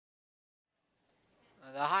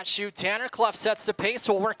hot shoe Tanner. Clough sets the pace.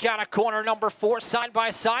 We'll work out a corner number 4 side by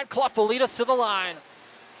side. Clough will lead us to the line.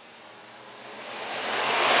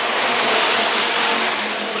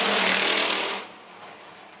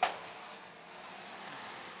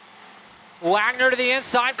 Wagner to the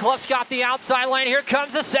inside. Clough's got the outside lane. Here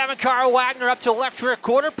comes the 7 car. Wagner up to left rear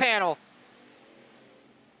quarter panel.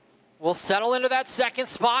 We'll settle into that second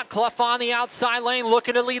spot. Clough on the outside lane,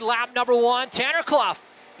 looking to lead lap number 1. Tanner Clough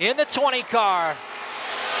in the 20 car.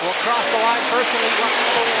 We'll cross the line first and lead lap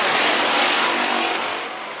number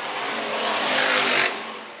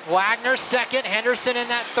 1. Wagner second, Henderson in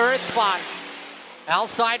that 3rd spot.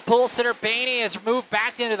 Outside pull sitter Bainey has moved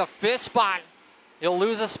back into the 5th spot. He'll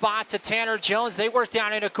lose a spot to Tanner Jones. They work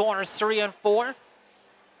down into corners 3 and 4.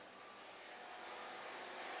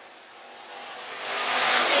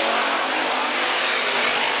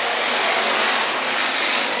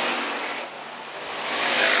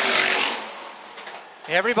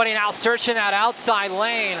 Everybody now searching that outside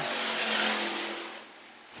lane.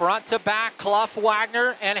 Front to back, Clough,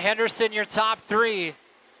 Wagner, and Henderson, your top 3.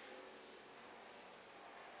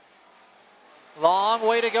 Long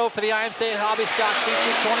way to go for the IMCA Hobby Stock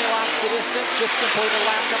feature. 20 laps the distance, just completed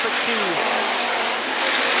lap number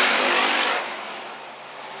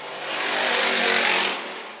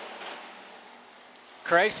 2.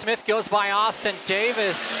 Craig Smith goes by Austin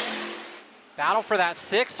Davis. Battle for that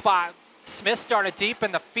 6th spot. Smith started deep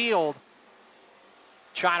in the field,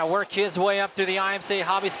 trying to work his way up through the IMCA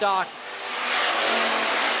Hobby Stock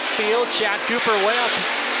field. Chad Cooper way up,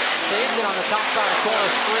 saved it on the top side of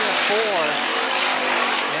corners 3 and 4.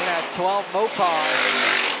 In that 12 Mopar.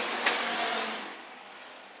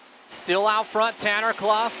 Still out front, Tanner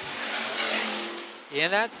Clough.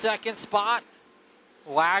 In that 2nd spot,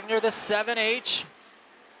 Wagner the 7H.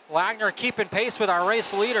 Wagner keeping pace with our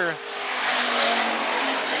race leader.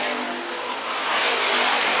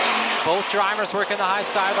 Both drivers working the high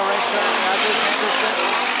side of the racetrack, as is Henderson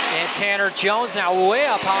and Tanner Jones now way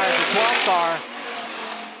up high as the 12th car.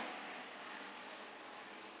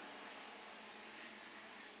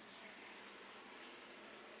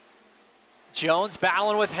 Jones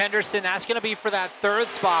battling with Henderson. That's going to be for that 3rd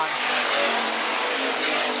spot.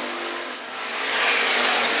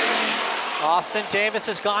 Austin Davis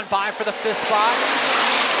has gone by for the 5th spot.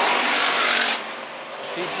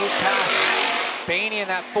 He's moved past Bainey in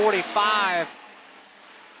that 45.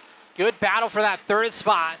 Good battle for that 3rd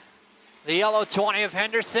spot. The yellow 20 of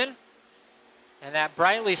Henderson. And that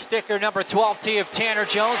brightly sticker number 12T of Tanner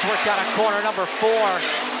Jones worked out a corner number 4.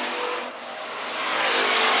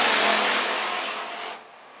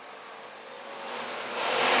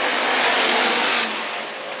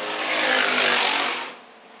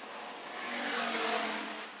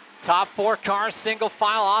 Top 4 cars, single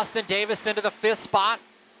file. Austin Davis into the 5th spot.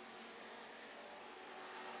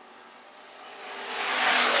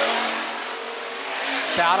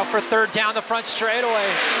 Battle for 3rd down the front straightaway.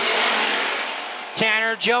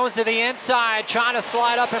 Tanner Jones to the inside, trying to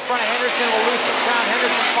slide up in front of Henderson. Will lose some ground.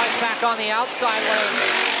 Henderson fights back on the outside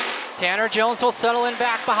lane. Tanner Jones will settle in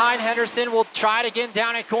back behind Henderson. Will try it again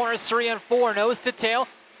down at corners 3 and 4, nose to tail.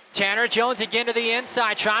 Tanner Jones again to the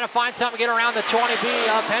inside, trying to find something to get around the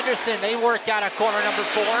 20B of Henderson. They work out a corner number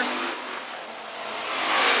 4.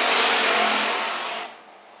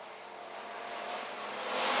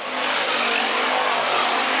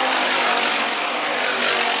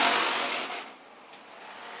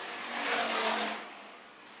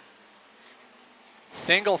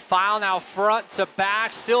 Single file now front to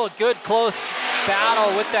back. Still a good close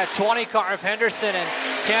battle with that 20 car of Henderson and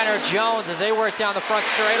Tanner Jones as they work down the front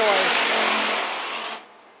straightaway.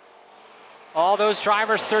 All those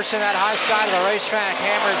drivers searching that high side of the racetrack,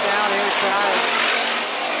 hammered down here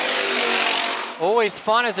tonight. Always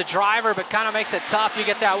fun as a driver, but kind of makes it tough. You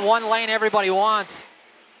get that one lane everybody wants.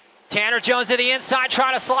 Tanner Jones to the inside,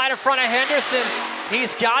 trying to slide in front of Henderson.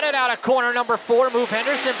 He's got it out of corner number 4, move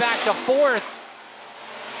Henderson back to 4th.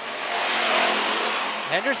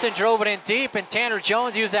 Henderson drove it in deep, and Tanner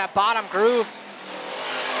Jones used that bottom groove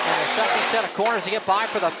in the 2nd set of corners to get by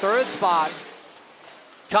for the 3rd spot.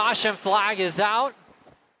 Caution flag is out.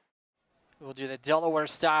 We'll do the Delaware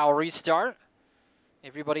style restart.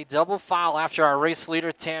 Everybody double file after our race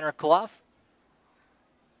leader, Tanner Clough.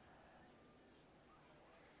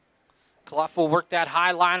 Clough will work that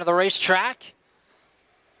high line of the racetrack.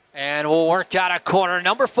 And we'll work out a corner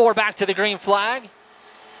number 4 back to the green flag.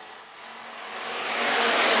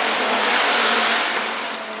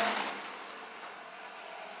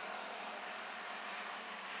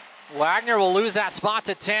 Wagner will lose that spot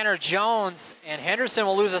to Tanner Jones, and Henderson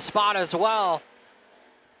will lose a spot as well.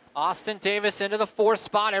 Austin Davis into the 4th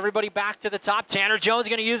spot. Everybody back to the top. Tanner Jones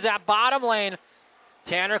going to use that bottom lane.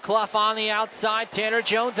 Tanner Clough on the outside. Tanner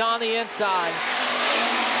Jones on the inside.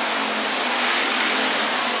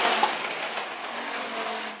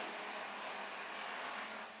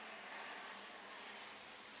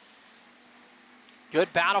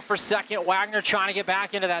 Good battle for second. Wagner trying to get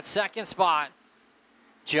back into that 2nd spot.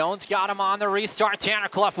 Jones got him on the restart. Tanner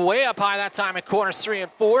Clough way up high that time in corners 3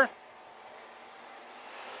 and 4.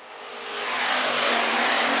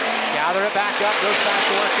 Gather it back up, goes back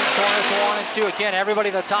to work in corners 1 and 2. Again, everybody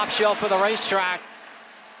the top shelf for the racetrack.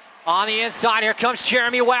 On the inside, here comes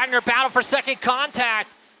Jeremy Wagner. Battle for second contact.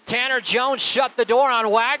 Tanner Jones shut the door on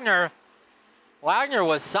Wagner. Wagner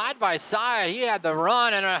was side by side. He had the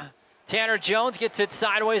run, and Tanner Jones gets it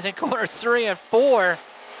sideways in corners 3 and 4.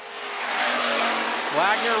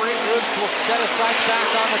 Wagner regroups, will set his sights back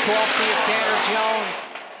on the 12th tee of Tanner Jones.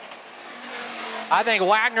 I think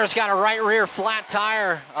Wagner's got a right rear flat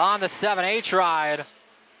tire on the 7H ride.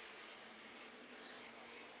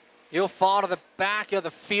 He'll fall to the back of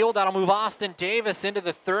the field. That'll move Austin Davis into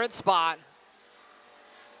the 3rd spot.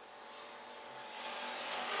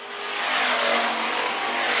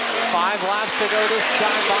 Five laps to go this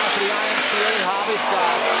time by for the IMCA Hobby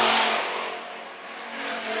Stocks.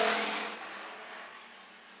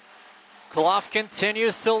 Clough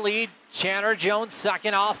continues to lead. Tanner Jones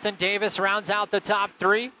second. Austin Davis rounds out the top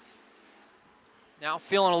 3. Now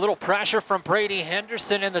feeling a little pressure from Brady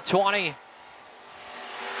Henderson in the 20.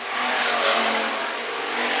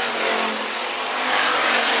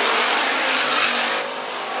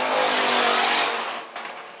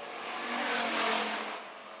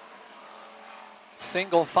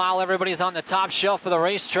 Single file, everybody's on the top shelf of the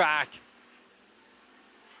racetrack.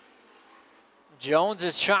 Jones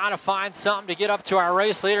is trying to find something to get up to our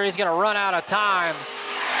race leader. He's going to run out of time.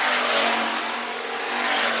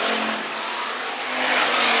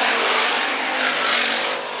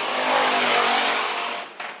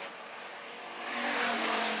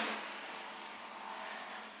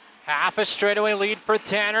 Half a straightaway lead for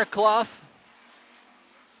Tanner Clough.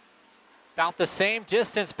 About the same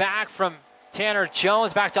distance back from Tanner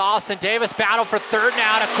Jones. Back to Austin Davis. Battle for 3rd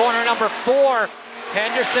now to corner number 4.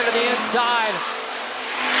 Henderson to the inside.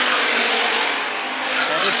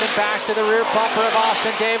 Henderson back to the rear bumper of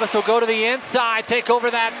Austin Davis. Will go to the inside, take over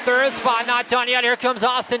that 3rd spot. Not done yet. Here comes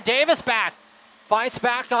Austin Davis back. Fights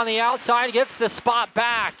back on the outside, gets the spot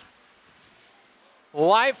back.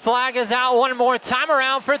 White flag is out one more time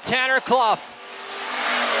around for Tanner Clough.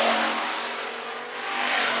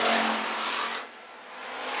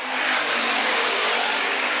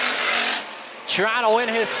 Trying to win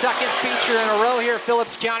his 2nd feature in a row here at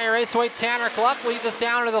Phillips County Raceway. Tanner Clough leads us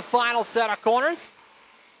down to the final set of corners.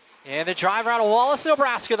 And the driver out of Wallace,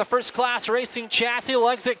 Nebraska, the first class racing chassis,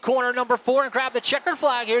 legs at corner number 4 and grab the checkered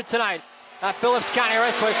flag here tonight at Phillips County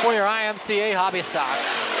Raceway for your IMCA Hobby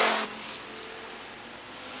Stocks.